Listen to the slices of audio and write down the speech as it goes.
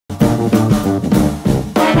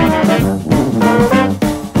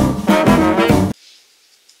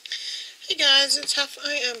stuff,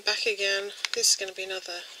 I am back again. This is going to be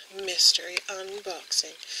another mystery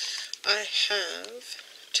unboxing. I have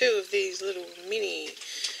two of these little mini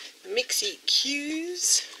Mixie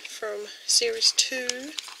Qs from Series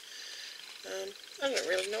 2. I don't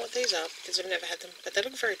really know what these are because I've never had them, but they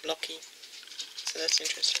look very blocky, so that's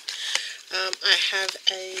interesting. I have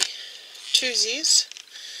a twosies,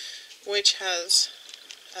 which has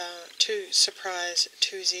two surprise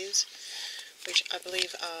twosies, which I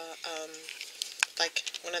believe are like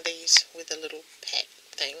one of these with a little pet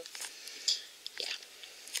thing. Yeah.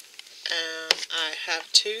 I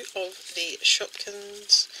have two of the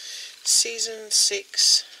Shopkins Season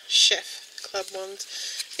 6 Chef Club ones.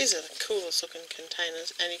 These are the coolest looking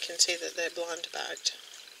containers, and you can see that they're blind bagged.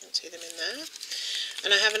 You can see them in there.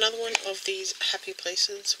 And I have another one of these Happy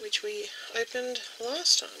Places, which we opened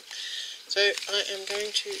last time. So I am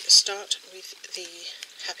going to start with the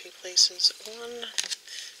Happy Places one.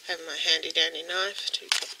 I have my handy dandy knife to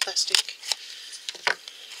cut the plastic. And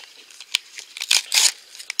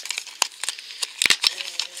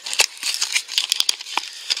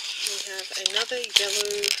we have another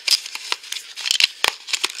yellow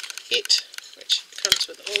bit, which comes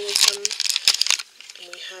with all of them. And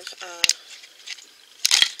we have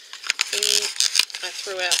I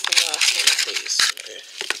threw out the last one of these, so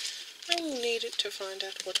I will need it to find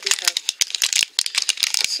out what we have.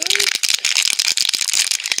 So,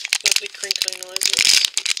 lovely crinkly noises.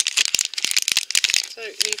 So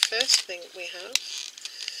the first thing we have,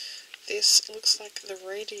 this looks like the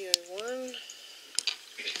radio one.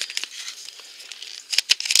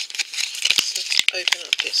 So let's open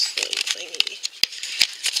up this little thingy.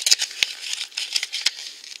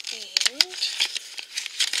 And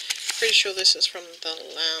pretty sure this is from the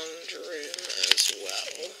lounge room as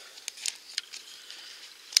well.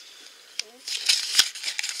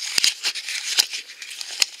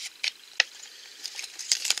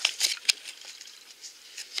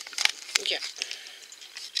 Yeah.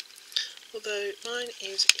 Although mine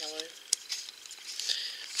is yellow,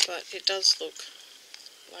 but it does look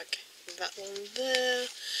like that one there,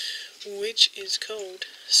 which is called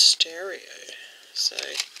Stereo. So,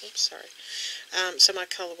 oops, sorry. So my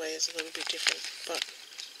colourway is a little bit different, but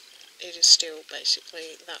it is still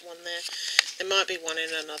basically that one there. There might be one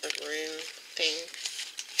in another room thing.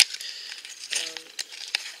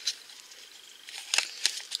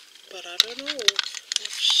 But I don't know.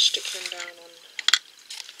 Let's stick them down on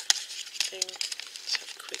thing. Let's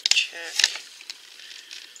have a quick check.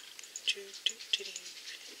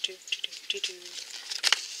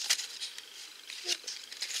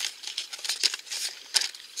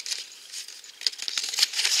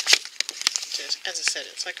 As I said,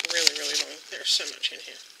 it's like really, really long. There's so much in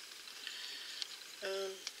here.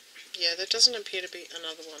 Yeah, there doesn't appear to be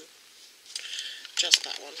another one. Just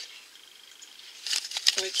that one.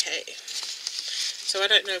 Okay. So I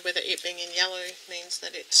don't know whether it being in yellow means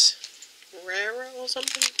that it's rarer or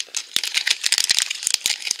something. But...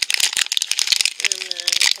 And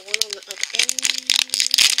then the one on the other end.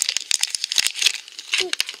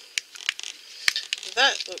 Ooh.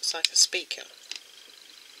 That looks like a speaker.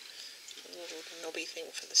 A little knobby thing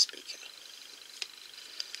for the speaker.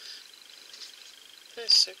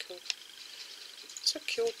 That's so cool. So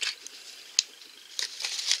cute.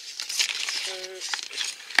 So,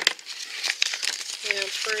 yeah, I'm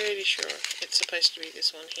pretty sure it's supposed to be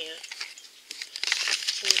this one here,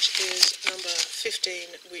 which is number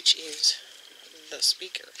 15, which is the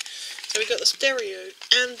speaker. So we got the stereo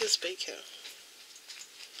and the speaker.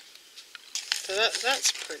 So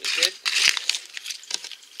that's pretty good.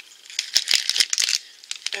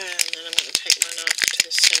 And then I'm going to take my knife to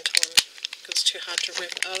this center one, because it's too hard to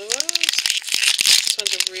rip otherwise. This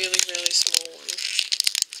one's a really, really small one.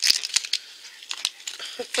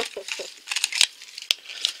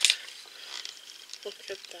 Look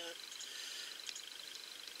at that.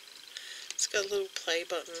 It's got a little play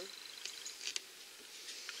button.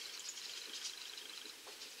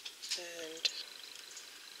 And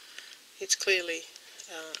it's clearly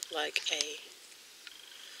like a...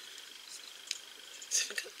 It's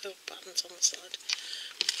got little buttons on the side.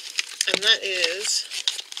 And that is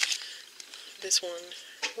this one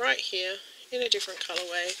right here in a different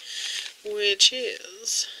colorway, which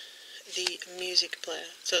is the music player.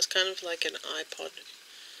 So it's kind of like an iPod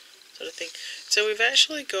sort of thing. So we've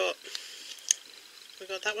actually got, we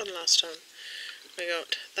got that one last time, we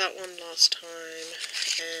got that one last time,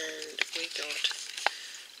 and we got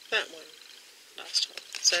that one last time.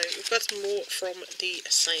 So we've got some more from the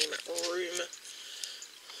same room.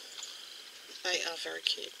 They are very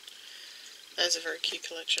cute. That is a very cute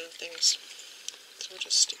collection of things. So we'll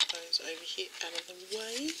just stick those over here out of the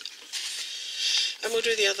way. And we'll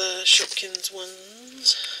do the other Shopkins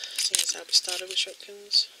ones, seeing as how we started with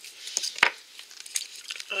Shopkins.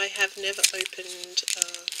 I have never opened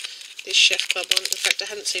this Chef Club one. In fact, I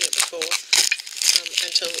hadn't seen it before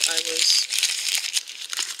until I was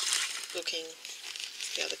looking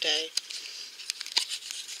the other day.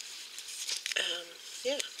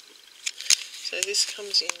 Yeah. So this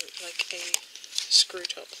comes in like a screw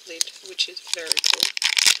top lid, which is very cool.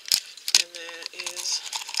 And there is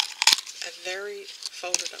a very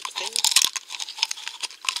folded up thing.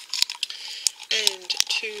 And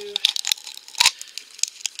two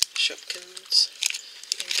Shopkins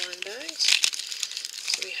in dime bags.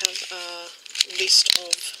 So we have a list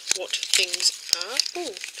of what things are.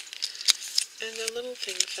 Ooh, and a little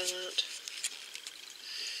thing fell out.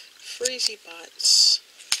 Freezy Bites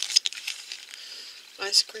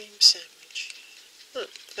ice cream sandwich. Huh,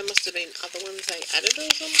 there must have been other ones they added or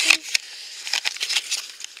something.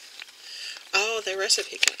 Oh, they're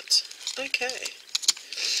recipe cards. Okay.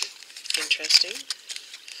 Interesting.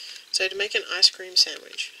 So to make an ice cream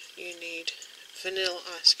sandwich, you need vanilla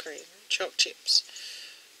ice cream, choc chips,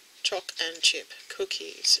 choc and chip,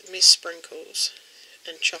 cookies, Miss Sprinkles,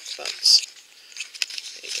 and choc buds.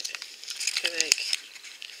 There you go. To make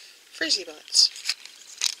Freezy Bites.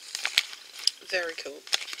 Very cool.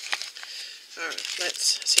 Alright,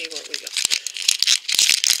 let's see what we got.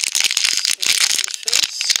 So in the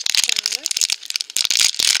first bag,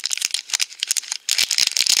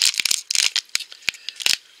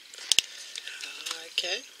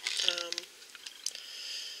 okay,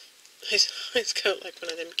 it's got like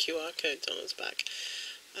one of them QR codes on its back.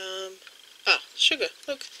 Sugar.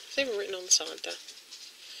 Look, it's even written on the side there.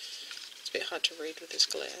 It's a bit hard to read with this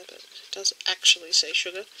glare, but it does actually say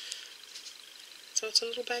sugar. So it's a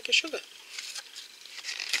little bag of sugar.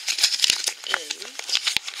 And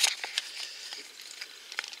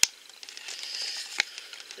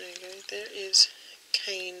there you go, there is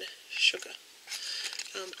cane sugar.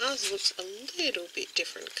 Ours looks a little bit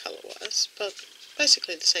different colour-wise, but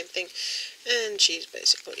basically the same thing. And she's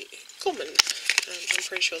basically common. I'm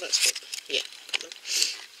pretty sure that's what, yeah, common.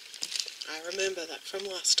 I remember that from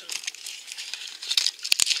last time.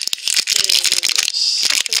 And then the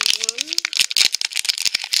second one,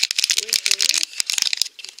 we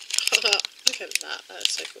have, look at that,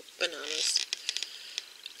 that's so cool, bananas.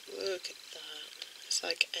 Look at that. It's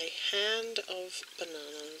like a hand of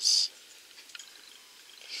bananas.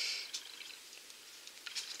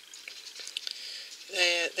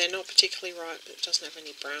 They're not particularly ripe, but it doesn't have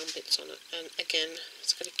any brown bits on it. And again,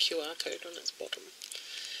 it's got a QR code on its bottom.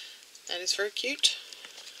 That is very cute.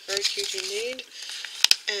 Very cute indeed.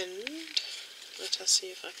 And let us see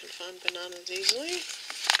if I can find bananas easily.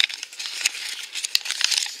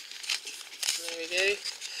 There we go.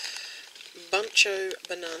 Buncho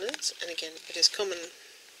bananas, and again, it is common.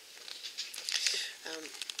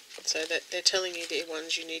 So that they're telling you the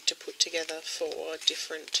ones you need to put together for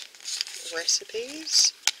different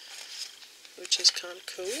recipes, which is kind of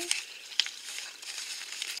cool.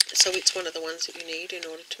 So it's one of the ones that you need in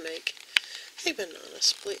order to make a banana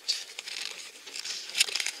split.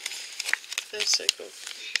 That's so cool.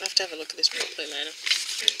 I'll have to have a look at this properly later.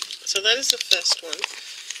 So that is the first one.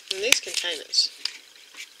 And these containers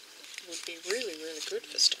would be really, really good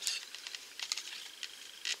for stuff.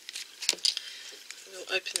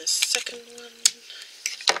 We'll open the second one.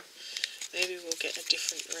 Maybe we'll get a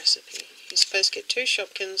different recipe. You're supposed to get 2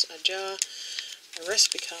 Shopkins, a jar, a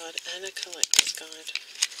recipe card, and a collector's guide.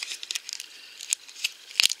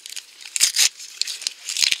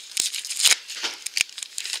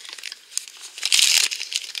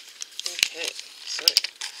 Okay, so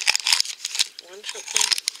 1 Shopkin,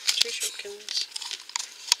 2 Shopkins.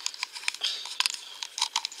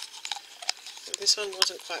 This one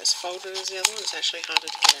wasn't quite as folded as the other one, it's actually harder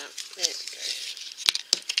to get out. There we go.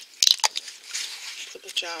 Put the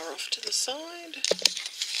jar off to the side.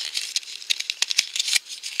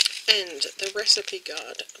 And the recipe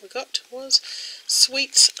guide we got was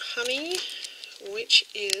Sweets Honey, which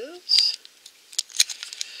is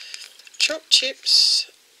choc chips,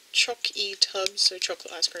 choc-y tubs, so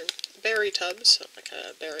chocolate ice cream, berry tubs, like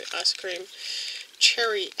a berry ice cream,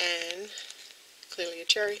 cherry Ann, clearly a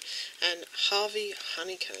cherry, and Harvey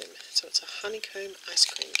honeycomb. So it's a honeycomb ice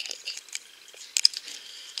cream cake.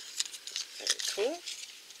 Very cool.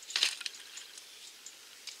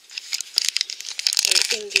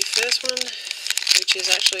 So in the first one, which is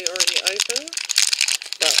actually already open,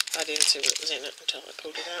 but I didn't see what was in it until I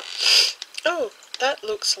pulled it out. Oh, that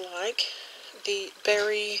looks like the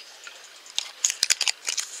berry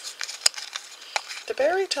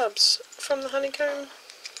tubs from the honeycomb.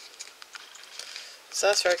 So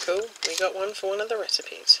that's very cool. We got one for one of the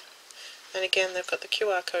recipes. And again, they've got the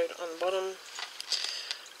QR code on the bottom.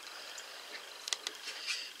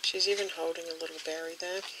 She's even holding a little berry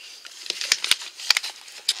there.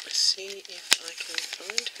 Let's see if I can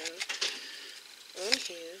find her on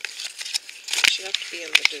here. She'd have to be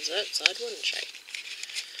on the dessert side, wouldn't she?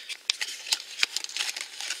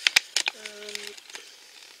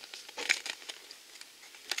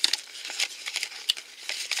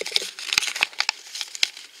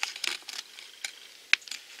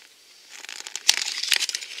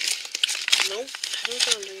 Nope, haven't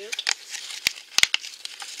found her yet.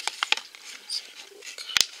 Let's have a look.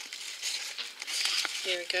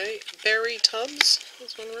 Here we go. Berry tubs.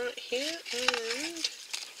 There's one right here, and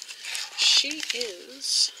she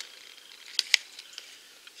is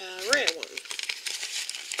a rare one.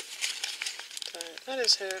 So that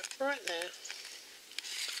is her right there.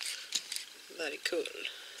 Very cool.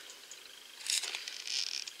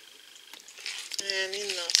 And in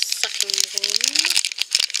the second one,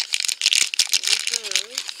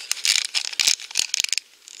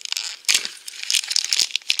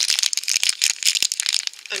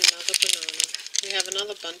 we have another banana. We have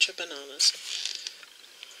another bunch of bananas.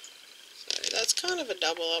 So that's kind of a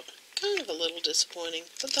double up. Kind of a little disappointing,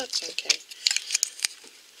 but that's okay.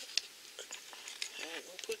 And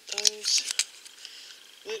we'll put those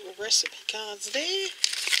little recipe cards there.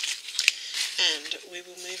 And we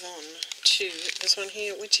will move on to this one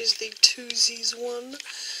here, which is the twosies one.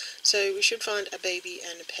 So we should find a baby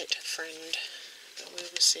and a pet friend. But we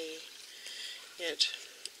will see. Yet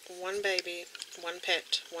one baby, one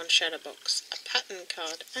pet, one shadow box, a pattern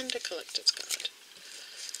card, and a collector's card.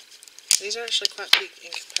 These are actually quite big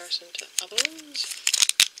in comparison to other ones.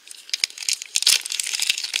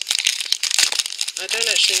 I don't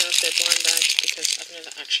actually know if they're blind bagged because I've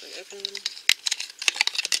never actually opened them.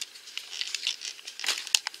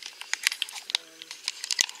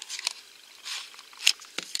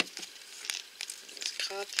 There's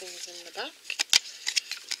card things in the back.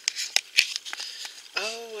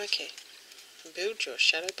 Oh, okay. Build your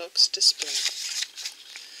shadow box display.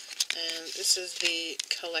 And this is the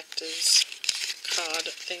collector's card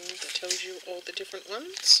thing that tells you all the different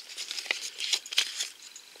ones.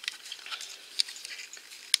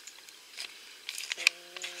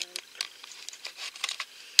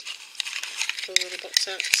 Pull the little box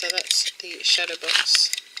out. So that's the shadow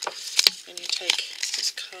box. And you take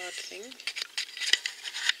this card thing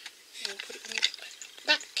and put it in the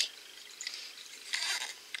back.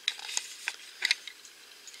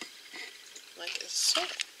 Like so.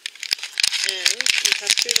 And you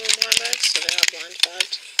have two little blind bags, so they are blind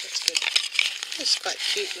bagged. That's good. It's quite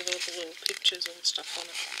cute with all the little pictures and stuff on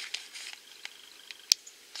it.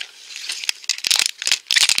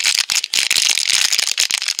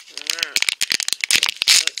 Alright.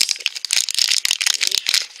 Let's see.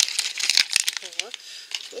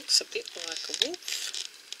 Looks a bit like a wolf.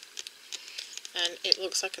 And it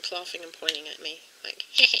looks like it's laughing and pointing at me. Like,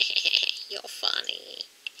 you're funny.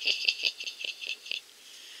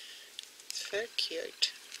 It's very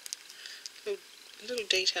cute. Little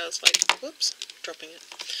details like, whoops, dropping it.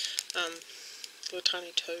 Little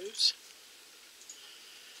tiny toes.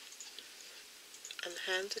 And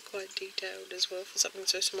the hands are quite detailed as well for something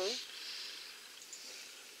so small.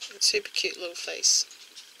 And super cute little face.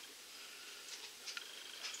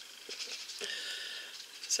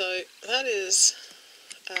 So that is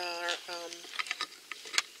our,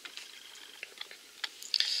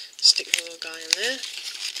 stick the little guy in there.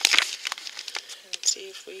 And see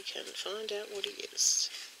if we can find out what he is.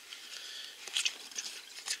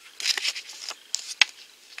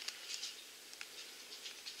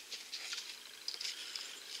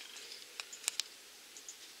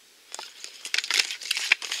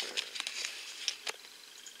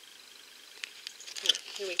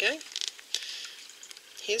 Here we go.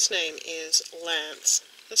 His name is Lance.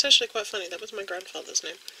 That's actually quite funny. That was my grandfather's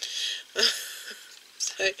name.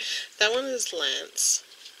 So that one is Lance.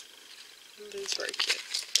 He's very cute.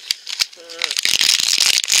 Alright.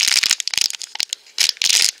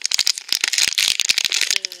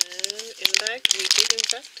 And in the bag we did in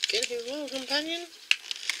fact get his little companion,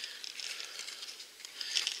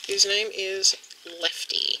 whose name is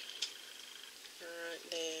Lefty.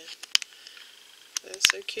 Right there. That's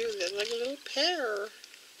so cute. They're like a little pair.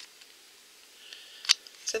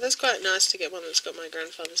 So that's quite nice to get one that's got my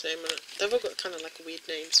grandfather's name on it. They've all got kind of like weird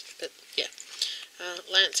names, but yeah.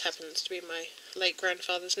 Lance happens to be my late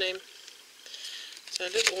grandfather's name. So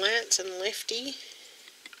little Lance and Lefty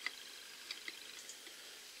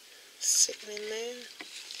sitting in there.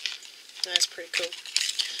 That's pretty cool.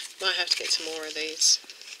 Might have to get some more of these.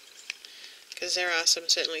 because there are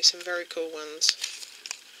certainly some very cool ones.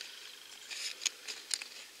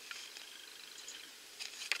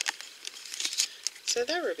 So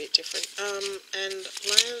they were a bit different. And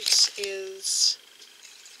Lance is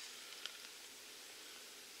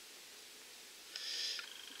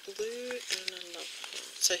blue and a love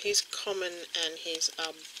heart. So he's common and he's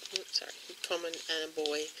common and a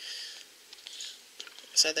boy.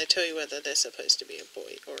 So they tell you whether they're supposed to be a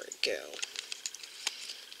boy or a girl.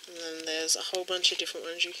 And then there's a whole bunch of different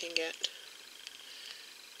ones you can get,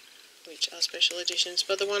 which are special editions.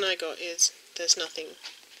 But the one I got is, there's nothing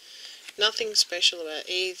special about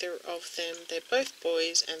either of them. They're both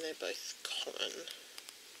boys and they're both common.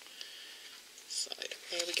 So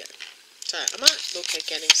there we go. So I might look at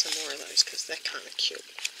getting some more of those because they're kind of cute.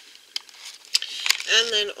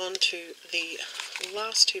 And then on to the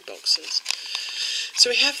last two boxes. So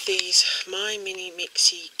we have these My Mini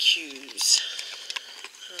Mixie Cues.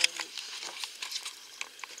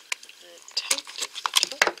 Taped at the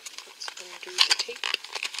top. Let's undo the tape.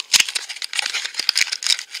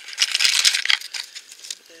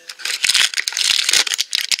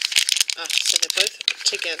 So they're both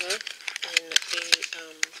together in the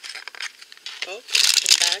box,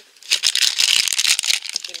 in bag,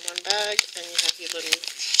 in one bag, and you have your little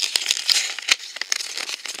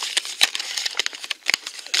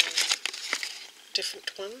different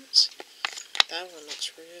ones. That one looks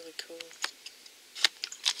really cool.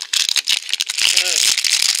 So,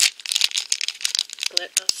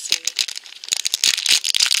 let us see.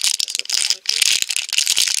 That's what that's looking.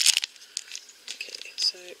 Okay,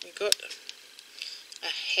 so we got a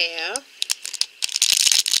hare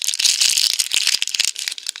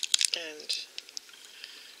and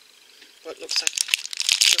what looks like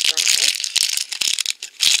a giraffe.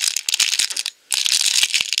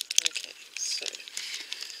 Okay, so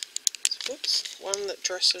whoops, one that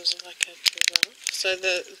dresses like a giraffe. So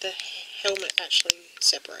the helmet actually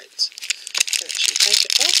separates. You can actually take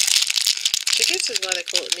it off. So this is why they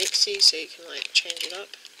call it Mixie, so you can like change it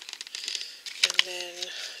up. And then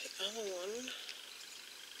the other one,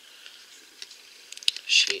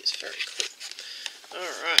 she is very cool.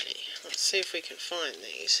 Alrighty, let's see if we can find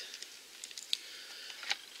these.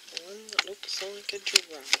 One that looks like a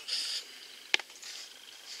giraffe.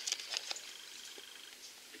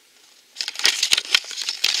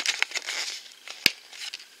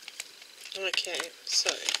 Okay, so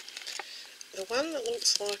the one that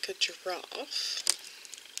looks like a giraffe,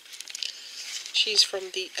 she's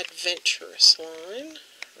from the Adventurous line,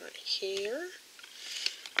 right here,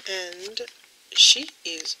 and she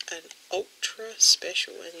is an ultra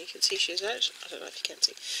special, and you can see she's actually, I don't know if you can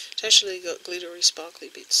see, she's actually got glittery sparkly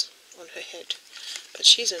bits on her head, but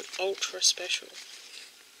she's an ultra special,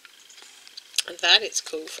 and that is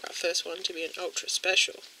cool for our first one to be an ultra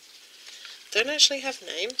special. Don't actually have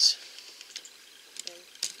names,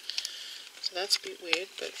 so that's a bit weird,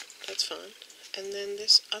 but that's fine. And then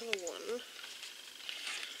this other one,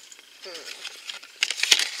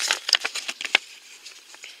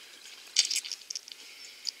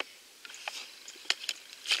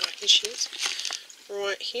 here she is,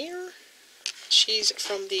 right here. She's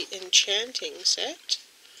from the Enchanting set,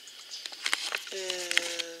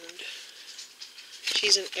 and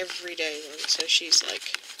she's an everyday one, so she's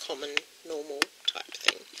like common, normal type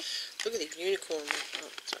thing. Look at the unicorn one. Oh,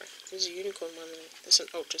 sorry, there's a unicorn one there. That's an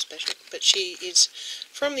ultra special, but she is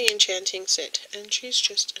from the Enchanting set, and she's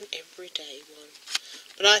just an everyday one.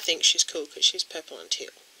 But I think she's cool because she's purple and teal.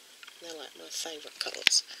 They're like my favourite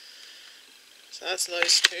colours. So that's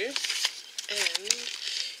those two. And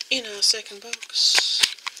in our second box,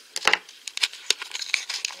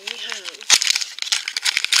 we have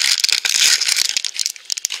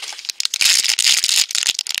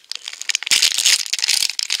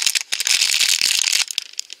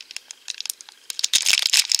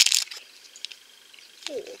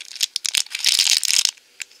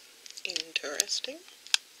interesting.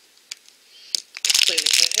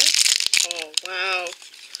 Cleaning her hair. Oh wow,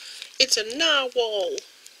 it's a narwhal.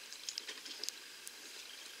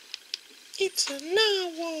 It's a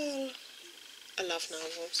narwhal. I love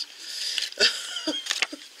narwhals.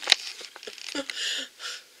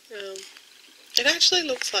 It actually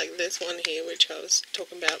looks like this one here, which I was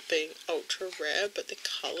talking about being ultra rare, but the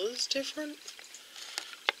colour's different.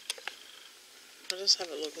 I'll just have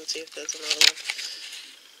a look and see if there's another one.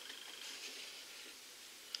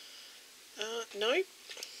 Nope.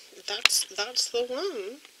 That's the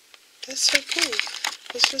one. That's so cool.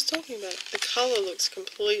 I was just talking about it. The colour looks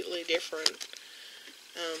completely different.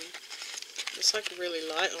 It's like really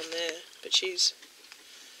light on there, but she's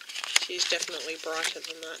definitely brighter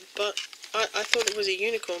than that. But I thought it was a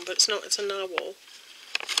unicorn, but it's not. It's a narwhal,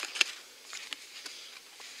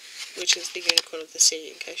 which is the unicorn of the sea,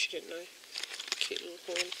 in case you didn't know. Cute little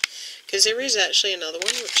horn. Because there is actually another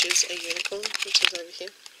one, which is a unicorn, which is over here.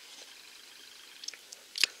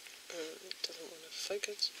 It doesn't want to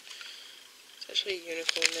focus. It's actually a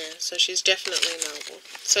unicorn there, so she's definitely a narwhal.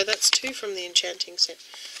 So that's 2 from the enchanting set,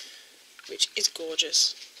 which is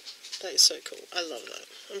gorgeous. That is so cool. I love that.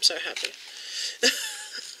 I'm so happy.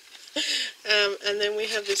 And then we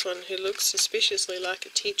have this one who looks suspiciously like a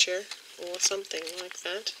teacher, or something like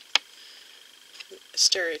that. A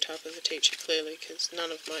stereotype of a teacher, clearly, because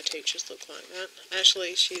none of my teachers look like that. Actually,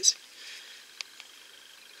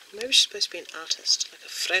 maybe she's supposed to be an artist, like a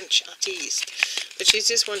French artiste. But she's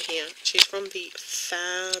this one here. She's from the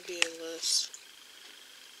Fabulous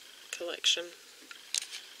collection.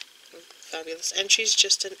 Fabulous. And she's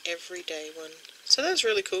just an everyday one. So that's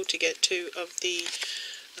really cool to get 2 of the,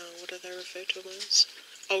 what are they referred to as?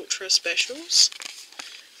 Ultra specials.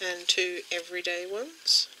 And 2 everyday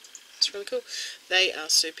ones. It's really cool. They are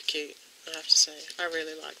super cute, I have to say. I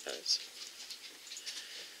really like those.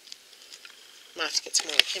 Might have to get some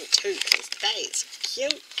more of him too, because that is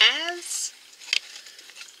cute as.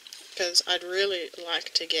 Because I'd really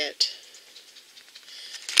like to get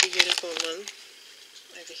the unicorn one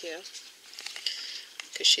over here,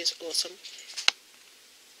 because she's awesome.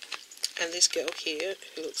 And this girl here,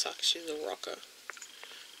 who looks like she's a rocker,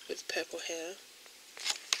 with purple hair.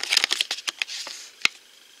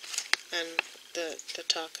 And the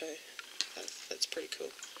taco, that's pretty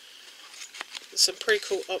cool. There's some pretty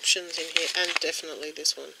cool options in here, and definitely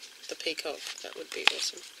this one, the peacock, that would be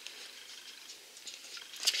awesome.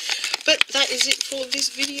 But that is it for this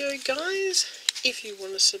video, guys. If you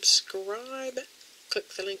want to subscribe,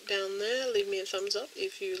 click the link down there, leave me a thumbs up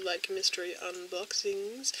if you like mystery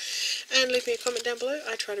unboxings, and leave me a comment down below.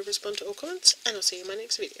 I try to respond to all comments, and I'll see you in my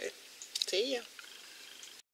next video. See ya!